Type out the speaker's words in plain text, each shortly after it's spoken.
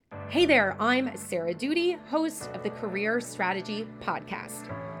Hey there, I'm Sarah Doody, host of the Career Strategy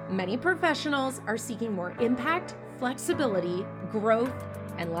Podcast. Many professionals are seeking more impact, flexibility, growth,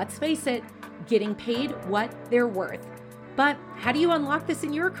 and let's face it, getting paid what they're worth. But how do you unlock this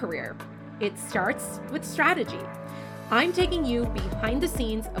in your career? It starts with strategy. I'm taking you behind the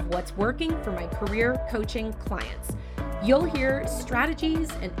scenes of what's working for my career coaching clients. You'll hear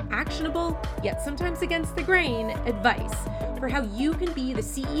strategies and actionable, yet sometimes against the grain, advice for how you can be the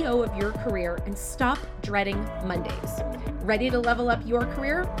CEO of your career and stop dreading Mondays. Ready to level up your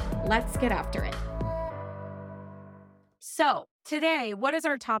career? Let's get after it. So today, what is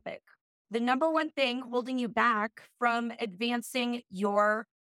our topic? The number one thing holding you back from advancing your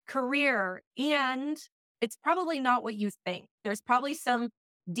career. And it's probably not what you think. There's probably some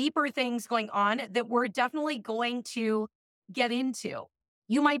deeper things going on that we're definitely going to get into.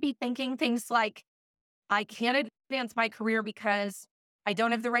 You might be thinking things like, I can't advance my career because I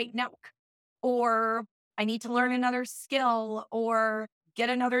don't have the right network, or I need to learn another skill or get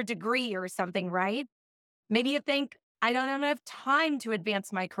another degree or something, right? Maybe you think, I don't have enough time to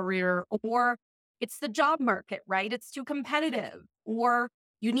advance my career, or it's the job market, right? It's too competitive, or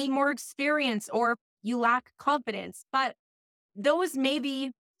you need more experience, or you lack confidence. But those may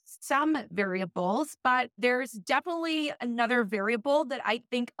be some variables, but there's definitely another variable that I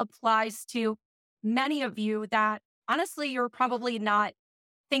think applies to many of you that honestly you're probably not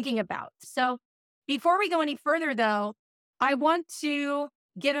thinking about. So before we go any further, though, I want to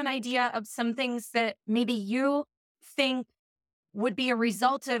get an idea of some things that maybe you think would be a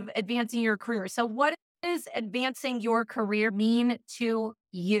result of advancing your career. So, what does advancing your career mean to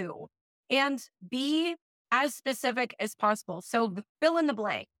you? And be as specific as possible. So, fill in the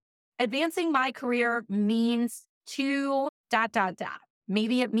blank. Advancing my career means to dot, dot, dot.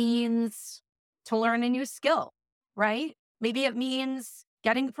 Maybe it means to learn a new skill, right? Maybe it means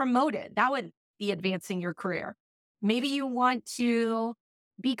getting promoted. That would be advancing your career. Maybe you want to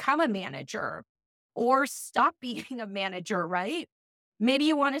become a manager or stop being a manager, right? Maybe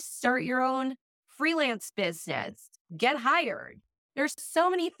you want to start your own freelance business, get hired. There's so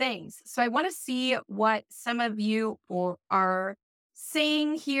many things. So I want to see what some of you are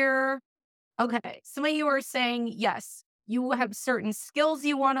saying here. Okay. Some of you are saying, yes, you have certain skills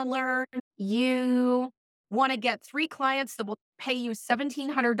you want to learn. You want to get 3 clients that will pay you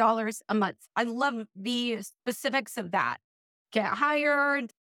 $1,700 a month. I love the specifics of that. Get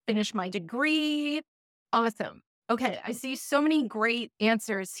hired, finish my degree. Awesome. Okay. I see so many great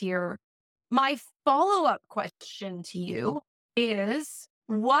answers here. My follow-up question to you is,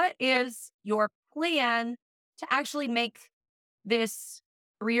 what is your plan to actually make this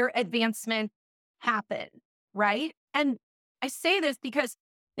career advancement happen, right? And I say this because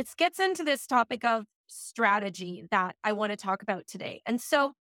it gets into this topic of strategy that I want to talk about today. And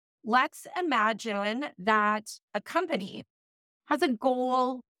so let's imagine that a company has a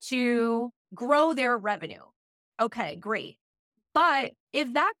goal to grow their revenue. Okay, great. But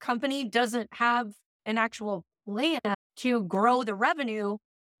if that company doesn't have an actual plan to grow the revenue,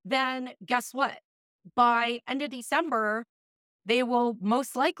 then guess what? By end of December, they will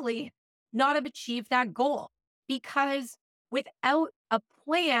most likely not have achieved that goal, because without a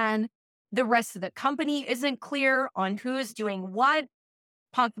plan, the rest of the company isn't clear on who's doing what.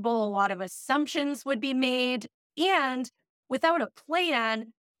 Possible, a lot of assumptions would be made. And without a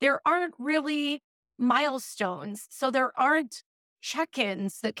plan, there aren't really milestones. So there aren't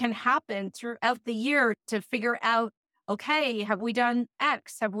check-ins that can happen throughout the year to figure out, okay, have we done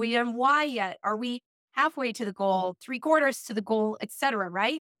X? Have we done Y yet? Are we halfway to the goal, 3/4 to the goal, et cetera,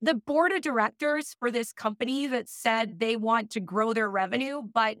 right? The board of directors for this company that said they want to grow their revenue,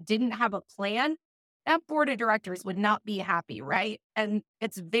 but didn't have a plan, that board of directors would not be happy, right? And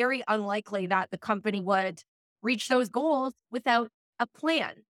it's very unlikely that the company would reach those goals without a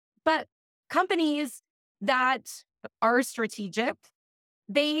plan. But companies that are strategic,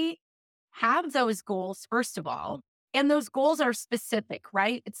 they have those goals, first of all, and those goals are specific,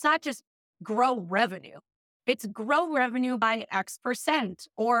 right? It's not just grow revenue. It's grow revenue by X%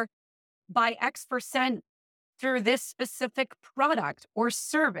 or by X% through this specific product or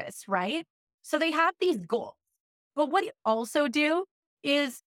service, right? So they have these goals. But what they also do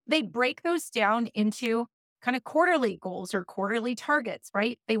is they break those down into kind of quarterly goals or quarterly targets,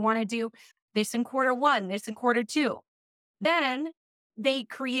 right? They want to do this in quarter 1, this in quarter 2. Then they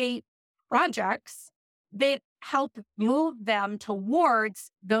create projects that help move them towards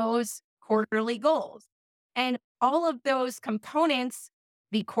those quarterly goals. And all of those components,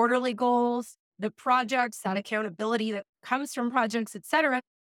 the quarterly goals, the projects, that accountability that comes from projects, et cetera,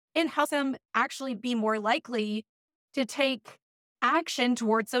 it helps them actually be more likely to take action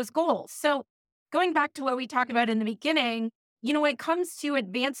towards those goals. So, going back to what we talked about in the beginning, when it comes to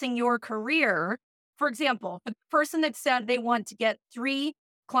advancing your career, for example, the person that said they want to get 3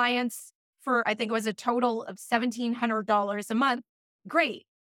 clients for, I think it was a total of $1,700 a month, great.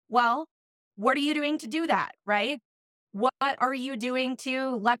 Well, what are you doing to do that, right? What are you doing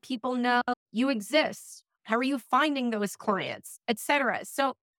to let people know you exist? How are you finding those clients, etc.?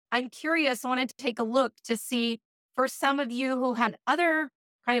 So I'm curious, I wanted to take a look to see for some of you who had other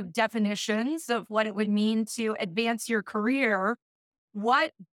kind of definitions of what it would mean to advance your career,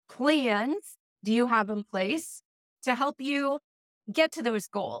 what plans do you have in place to help you get to those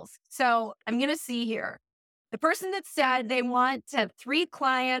goals? So I'm going to see here. The person that said they want to have 3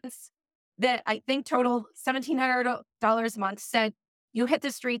 clients that I think total $1,700 a month said, you hit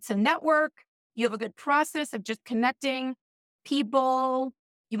the streets and network. You have a good process of just connecting people.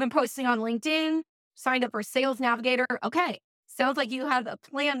 You've been posting on LinkedIn, signed up for Sales Navigator. Okay. Sounds like you have a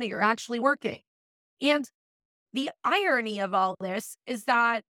plan that you're actually working. And the irony of all this is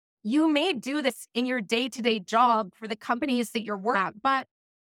that you may do this in your day-to-day job for the companies that you're working at, but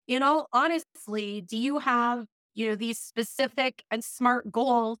honestly, do you have, these specific and smart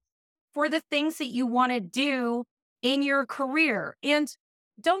goals for the things that you want to do in your career? And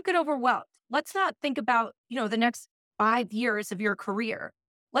don't get overwhelmed. Let's not think about, the next 5 years of your career.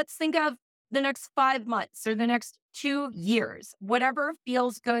 Let's think of the next 5 months or the next 2 years, whatever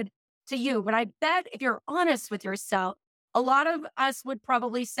feels good to you. But I bet if you're honest with yourself, a lot of us would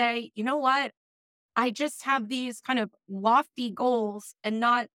probably say, you know what? I just have these kind of lofty goals and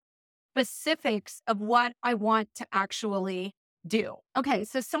not specifics of what I want to actually do. Okay,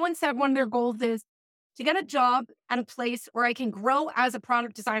 so someone said one of their goals is to get a job at a place where I can grow as a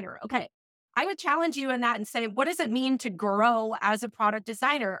product designer. Okay, I would challenge you in that and say, what does it mean to grow as a product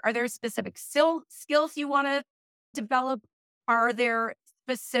designer? Are there specific skills you want to develop? Are there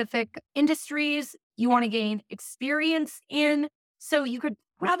specific industries you want to gain experience in? So you could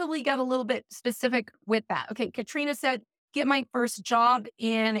probably get a little bit specific with that. Okay, Katrina said, get my first job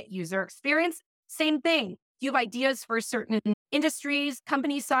in user experience. Same thing. Do you have ideas for certain industries,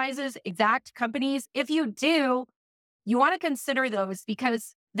 company sizes, exact companies? If you do, you want to consider those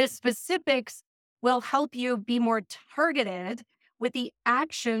because the specifics will help you be more targeted with the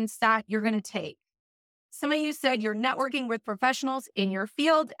actions that you're going to take. Some of you said you're networking with professionals in your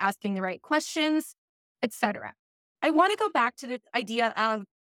field, asking the right questions, etc. I want to go back to the idea of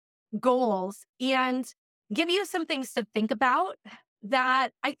goals and give you some things to think about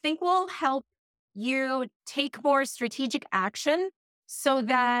that I think will help you take more strategic action so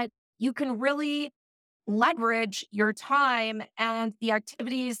that you can really leverage your time and the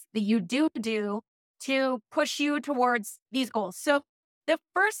activities that you do to push you towards these goals. So the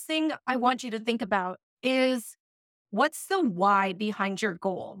first thing I want you to think about is what's the why behind your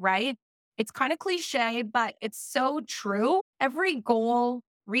goal, right? It's kind of cliche, but it's so true. Every goal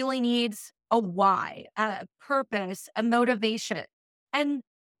really needs a why, a purpose, a motivation. And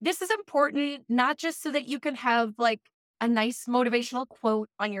this is important, not just so that you can have like a nice motivational quote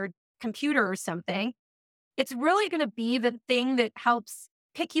on your computer or something. It's really going to be the thing that helps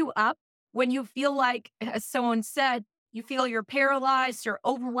pick you up when you feel like, as someone said, you feel you're paralyzed or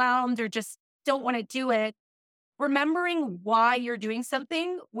overwhelmed or just don't want to do it. Remembering why you're doing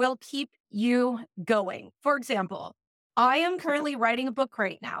something will keep you going. For example, I am currently writing a book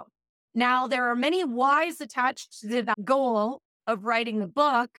right now. Now, there are many whys attached to that goal of writing the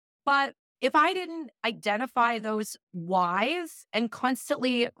book, but if I didn't identify those whys and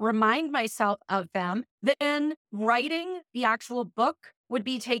constantly remind myself of them, then writing the actual book would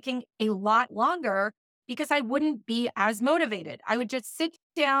be taking a lot longer because I wouldn't be as motivated. I would just sit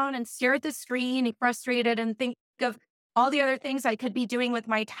down and stare at the screen and frustrated and think of all the other things I could be doing with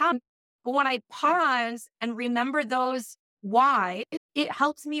my time. But when I pause and remember those why, it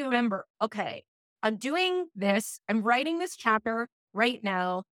helps me remember, okay, I'm doing this. I'm writing this chapter right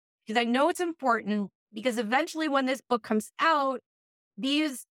now because I know it's important because eventually when this book comes out,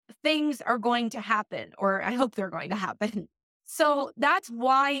 these things are going to happen, or I hope they're going to happen. So that's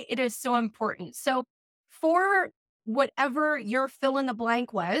why it is so important. So for whatever your fill in the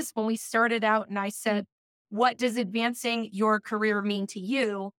blank was when we started out and I said, what does advancing your career mean to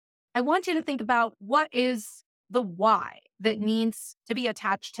you? I want you to think about what is the why that needs to be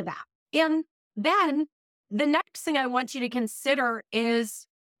attached to that. And then the next thing I want you to consider is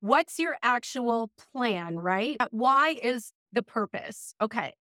what's your actual plan, right? Why is the purpose?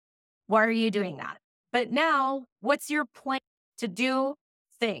 Okay. Why are you doing that? But now what's your plan to do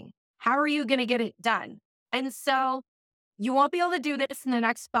thing? How are you going to get it done? And so you won't be able to do this in the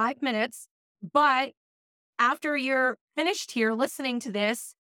next 5 minutes, but after you're finished here listening to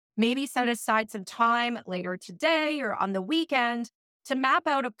this, maybe set aside some time later today or on the weekend to map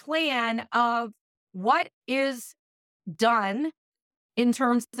out a plan of what is done in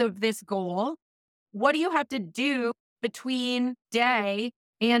terms of this goal. What do you have to do between day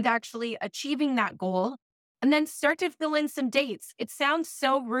and actually achieving that goal? And then start to fill in some dates. It sounds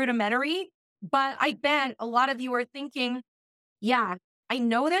so rudimentary, but I bet a lot of you are thinking, yeah, I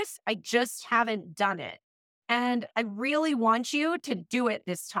know this. I just haven't done it. And I really want you to do it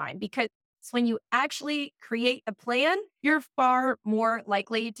this time because when you actually create a plan, you're far more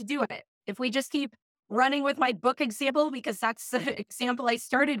likely to do it. If we just keep running with my book example, because that's the example I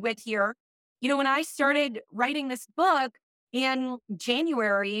started with here, when I started writing this book in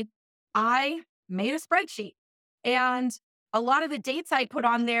January, I made a spreadsheet and a lot of the dates I put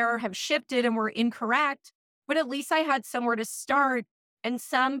on there have shifted and were incorrect, but at least I had somewhere to start and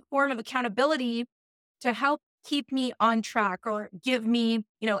some form of accountability to help keep me on track or give me,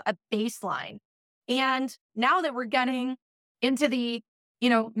 a baseline. And now that we're getting into the,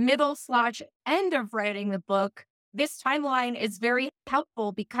 middle/end of writing the book, this timeline is very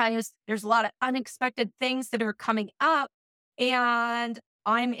helpful because there's a lot of unexpected things that are coming up. And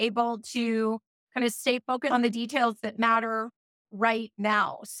I'm able to kind of stay focused on the details that matter right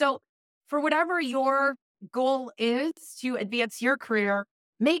now. So, for whatever your goal is to advance your career,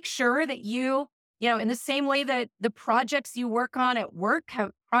 make sure that in the same way that the projects you work on at work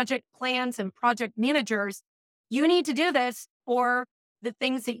have project plans and project managers, you need to do this for the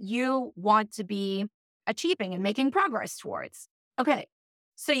things that you want to be achieving and making progress towards. Okay.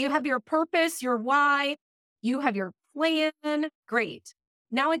 So you have your purpose, your why, you have your plan. Great.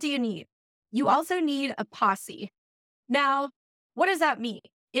 Now, what do you need? You also need a posse. Now, what does that mean?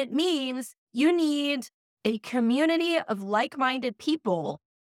 It means you need a community of like minded people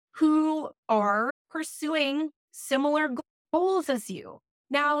who are pursuing similar goals as you.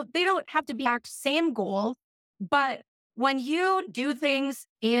 Now, they don't have to be the same goal, but when you do things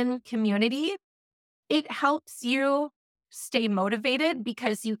in community, it helps you stay motivated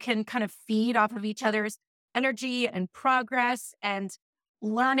because you can kind of feed off of each other's energy and progress and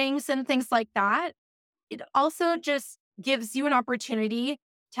learnings and things like that. It also just gives you an opportunity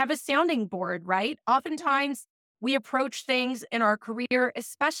to have a sounding board, right? Oftentimes we approach things in our career,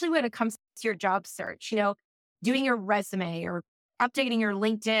 especially when it comes to your job search, doing your resume or updating your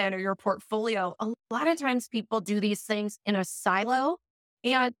LinkedIn or your portfolio. A lot of times people do these things in a silo.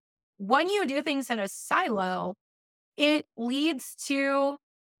 And when you do things in a silo, it leads to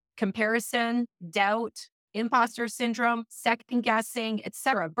comparison, doubt, imposter syndrome, second guessing,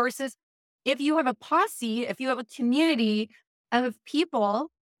 etc. Versus if you have a posse, if you have a community of people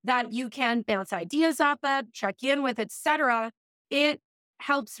that you can bounce ideas off of, check in with, etc., it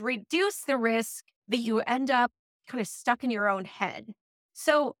helps reduce the risk that you end up kind of stuck in your own head.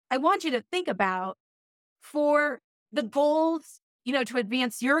 So I want you to think about for the goals, to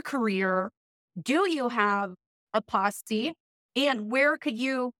advance your career, do you have a posse and where could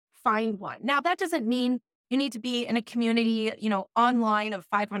you find one? Now, that doesn't mean you need to be in a community, online of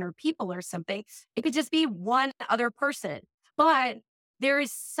 500 people or something. It could just be one other person, but there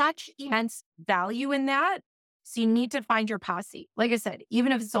is such immense value in that. So you need to find your posse. Like I said,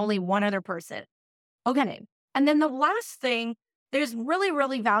 even if it's only one other person. Okay. And then the last thing that is really,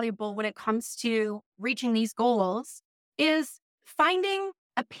 really valuable when it comes to reaching these goals is finding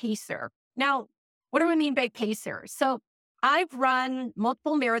a pacer. Now, what do I mean by pacer? So I've run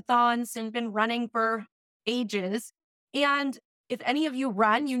multiple marathons and been running for ages. And if any of you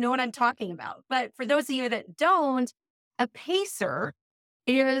run, you know what I'm talking about. But for those of you that don't, a pacer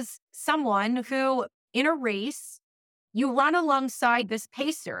is someone who in a race, you run alongside this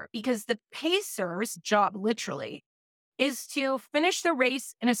pacer because the pacer's job literally is to finish the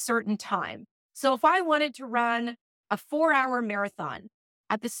race in a certain time. So if I wanted to run a 4-hour marathon,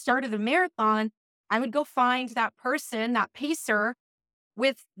 at the start of the marathon, I would go find that person, that pacer,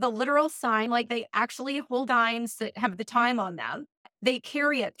 with the literal sign, like they actually hold signs that have the time on them. They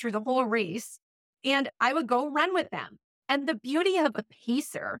carry it through the whole race, and I would go run with them. And the beauty of a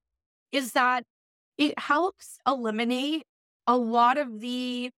pacer is that it helps eliminate a lot of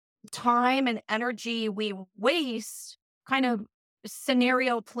the time and energy we waste kind of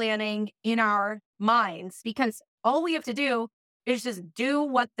scenario planning in our minds because all we have to do is just do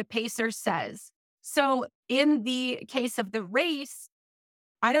what the pacer says. So in the case of the race,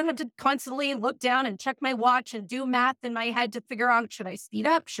 I don't have to constantly look down and check my watch and do math in my head to figure out, should I speed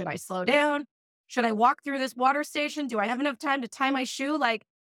up? Should I slow down? Should I walk through this water station? Do I have enough time to tie my shoe? Like,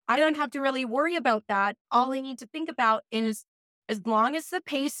 I don't have to really worry about that. All I need to think about is as long as the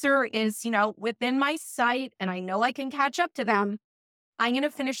pacer is, within my sight and I know I can catch up to them, I'm going to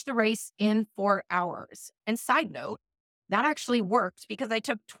finish the race in 4 hours. And side note, that actually worked because I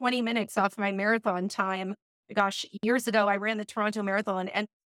took 20 minutes off my marathon time. Gosh, years ago, I ran the Toronto Marathon and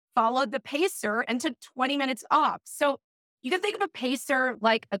followed the pacer and took 20 minutes off. So you can think of a pacer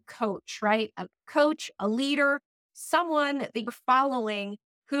like a coach, right? A coach, a leader, someone that you're following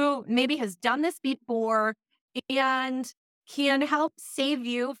who maybe has done this before and can help save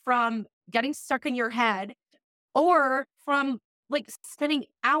you from getting stuck in your head or from like spending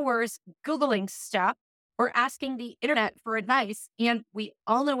hours Googling stuff or asking the internet for advice. And we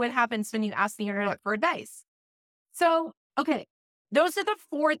all know what happens when you ask the internet for advice. So, okay, those are the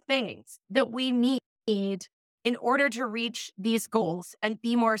four things that we need in order to reach these goals and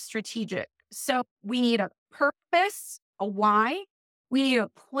be more strategic. So, we need a purpose, a why, we need a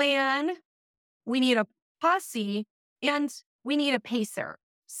plan, we need a posse, and we need a pacer.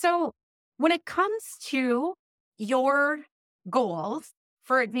 So, when it comes to your goals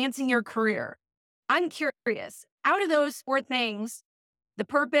for advancing your career, I'm curious, out of those four things, the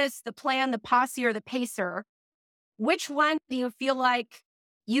purpose, the plan, the posse, or the pacer, which one do you feel like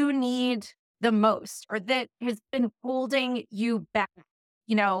you need the most or that has been holding you back?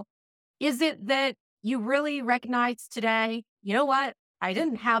 You know, is it that you really recognize today, you know what? I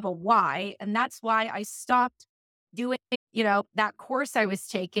didn't have a why. And that's why I stopped doing, that course I was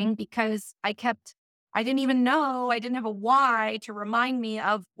taking because I didn't even know I didn't have a why to remind me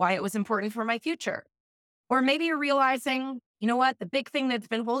of why it was important for my future. Or maybe you're realizing, you know what? The big thing that's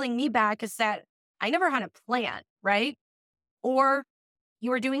been holding me back is that I never had a plan, right? Or you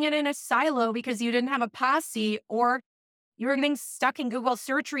were doing it in a silo because you didn't have a posse, or you were getting stuck in Google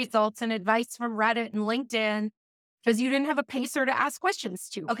search results and advice from Reddit and LinkedIn because you didn't have a pacer to ask questions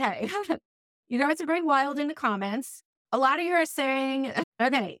to. Okay. You guys are going wild in the comments. A lot of you are saying,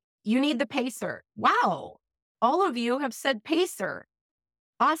 okay, you need the pacer. Wow. All of you have said pacer.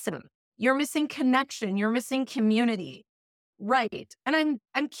 Awesome. You're missing connection. You're missing community. Right. And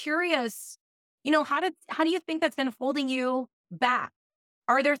I'm curious, how do you think that's been holding you back?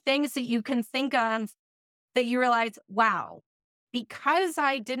 Are there things that you can think of that you realize, wow, because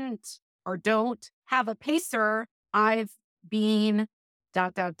I didn't or don't have a pacer, I've been ...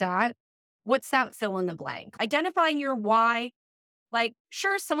 What's that fill in the blank? Identifying your why, like,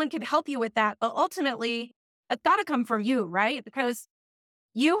 sure, someone could help you with that, but ultimately, it's got to come from you, right? Because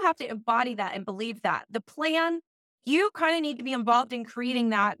you have to embody that and believe that. The plan, you kind of need to be involved in creating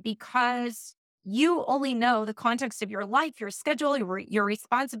that because you only know the context of your life, your schedule, your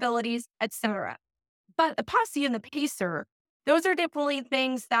responsibilities, etc. But the posse and the pacer, those are definitely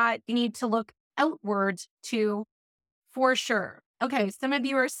things that you need to look outwards to for sure. Okay, some of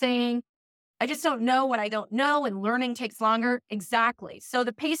you are saying, I just don't know what I don't know, and learning takes longer. Exactly. So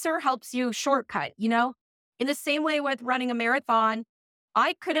the pacer helps you shortcut, in the same way with running a marathon.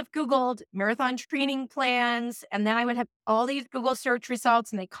 I could have Googled marathon training plans, and then I would have all these Google search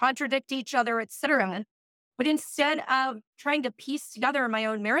results and they contradict each other, etc. But instead of trying to piece together my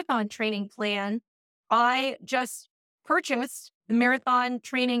own marathon training plan, I just purchased the marathon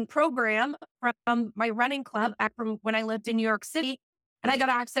training program from my running club back from when I lived in New York City. And I got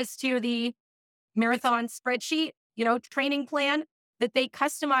access to the marathon spreadsheet, training plan that they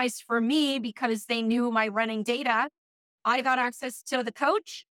customized for me because they knew my running data. I got access to the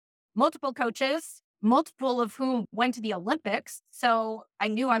coach, multiple coaches, multiple of whom went to the Olympics. So I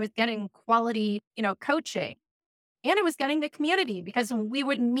knew I was getting quality, coaching. And I was getting the community because we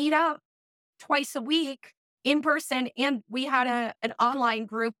would meet up twice a week in person and we had an online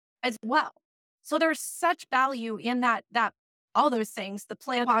group as well. So there's such value in that all those things, the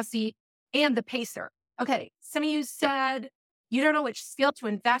plan, posse, and the pacer. Okay, some of you said you don't know which skill to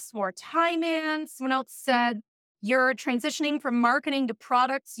invest more time in. Someone else said you're transitioning from marketing to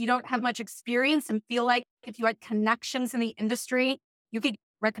products. You don't have much experience and feel like if you had connections in the industry, you could get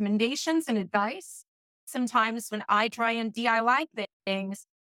recommendations and advice. Sometimes when I try and DIY things,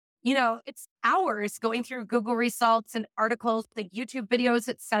 it's hours going through Google results and articles, like YouTube videos,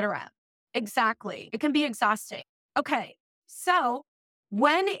 etc. Exactly. It can be exhausting. Okay. So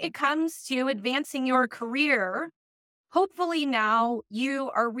when it comes to advancing your career, hopefully now you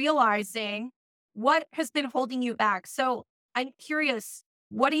are realizing what has been holding you back. So I'm curious,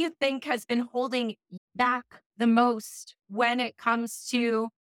 what do you think has been holding you back the most when it comes to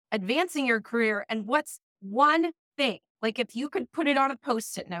advancing your career? And what's one thing, like if you could put it on a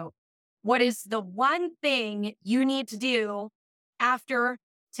Post-it note, what is the one thing you need to do after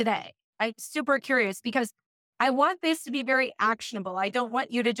today? I'm super curious because I want this to be very actionable. I don't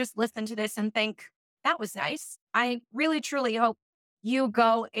want you to just listen to this and think, that was nice. I really, truly hope you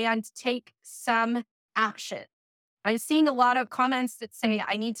go and take some action. I'm seeing a lot of comments that say,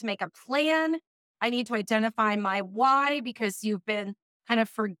 I need to make a plan. I need to identify my why because you've been kind of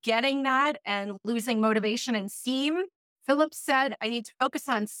forgetting that and losing motivation and steam. Philip said, I need to focus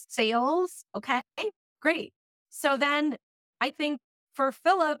on sales. Okay, great. So then I think for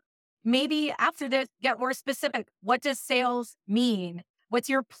Philip, maybe after this, get more specific. What does sales mean? What's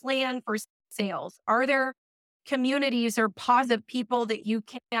your plan for sales? Are there communities or positive people that you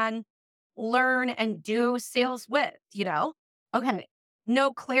can learn and do sales with, you know? Okay.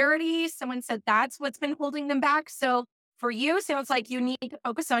 No clarity. Someone said that's what's been holding them back. So for you, sounds like you need to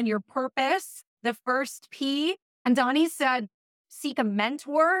focus on your purpose, the first P. And Donnie said, seek a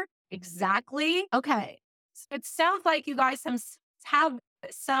mentor. Exactly. Okay. So it sounds like you guys have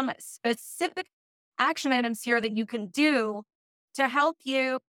some specific action items here that you can do to help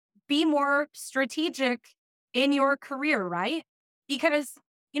you be more strategic in your career, right? Because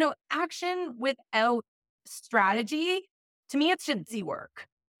action without strategy, to me, it's just busy work.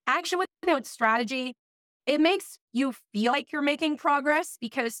 Action without strategy, it makes you feel like you're making progress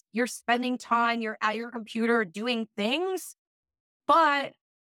because you're spending time, you're at your computer doing things. But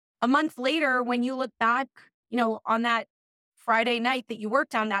a month later, when you look back, on that Friday night that you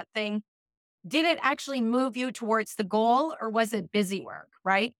worked on that thing, did it actually move you towards the goal or was it busy work,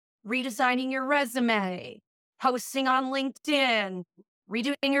 right? Redesigning your resume, posting on LinkedIn,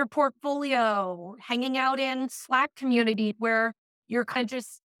 redoing your portfolio, hanging out in Slack community where you're kind of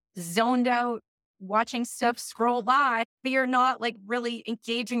just zoned out, watching stuff scroll by, but you're not like really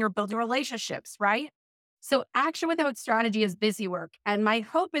engaging or building relationships, right? So action without strategy is busy work. And my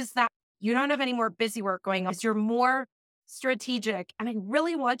hope is that you don't have any more busy work going on. You're more strategic. And I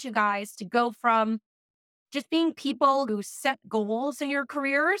really want you guys to go from just being people who set goals in your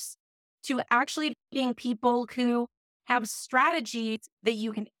careers to actually being people who have strategies that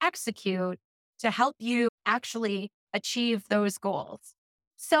you can execute to help you actually achieve those goals.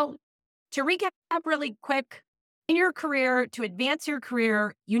 So, to recap really quick, in your career, to advance your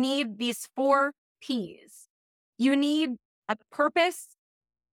career, you need these 4 Ps. You need a purpose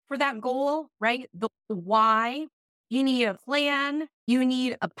for that goal, right? The why. You need a plan. You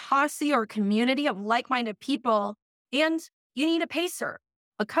need a posse or community of like minded people. And you need a pacer,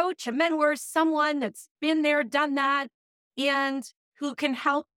 a coach, a mentor, someone that's been there, done that, and who can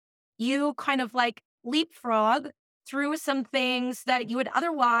help you kind of like leapfrog through some things that you would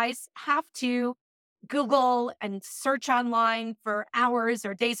otherwise have to Google and search online for hours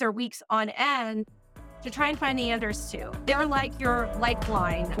or days or weeks on end to try and find the answers to. They're like your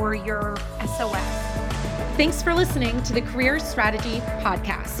lifeline or your SOS. Thanks for listening to the Career Strategy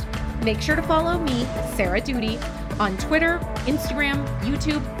Podcast. Make sure to follow me, Sarah Doody, on Twitter, Instagram,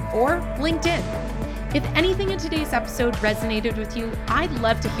 YouTube, or LinkedIn. If anything in today's episode resonated with you, I'd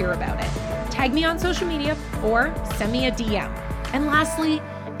love to hear about it. Tag me on social media or send me a DM. And lastly,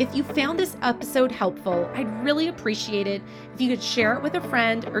 if you found this episode helpful, I'd really appreciate it if you could share it with a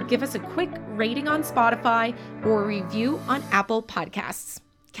friend or give us a quick rating on Spotify or a review on Apple Podcasts.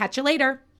 Catch you later.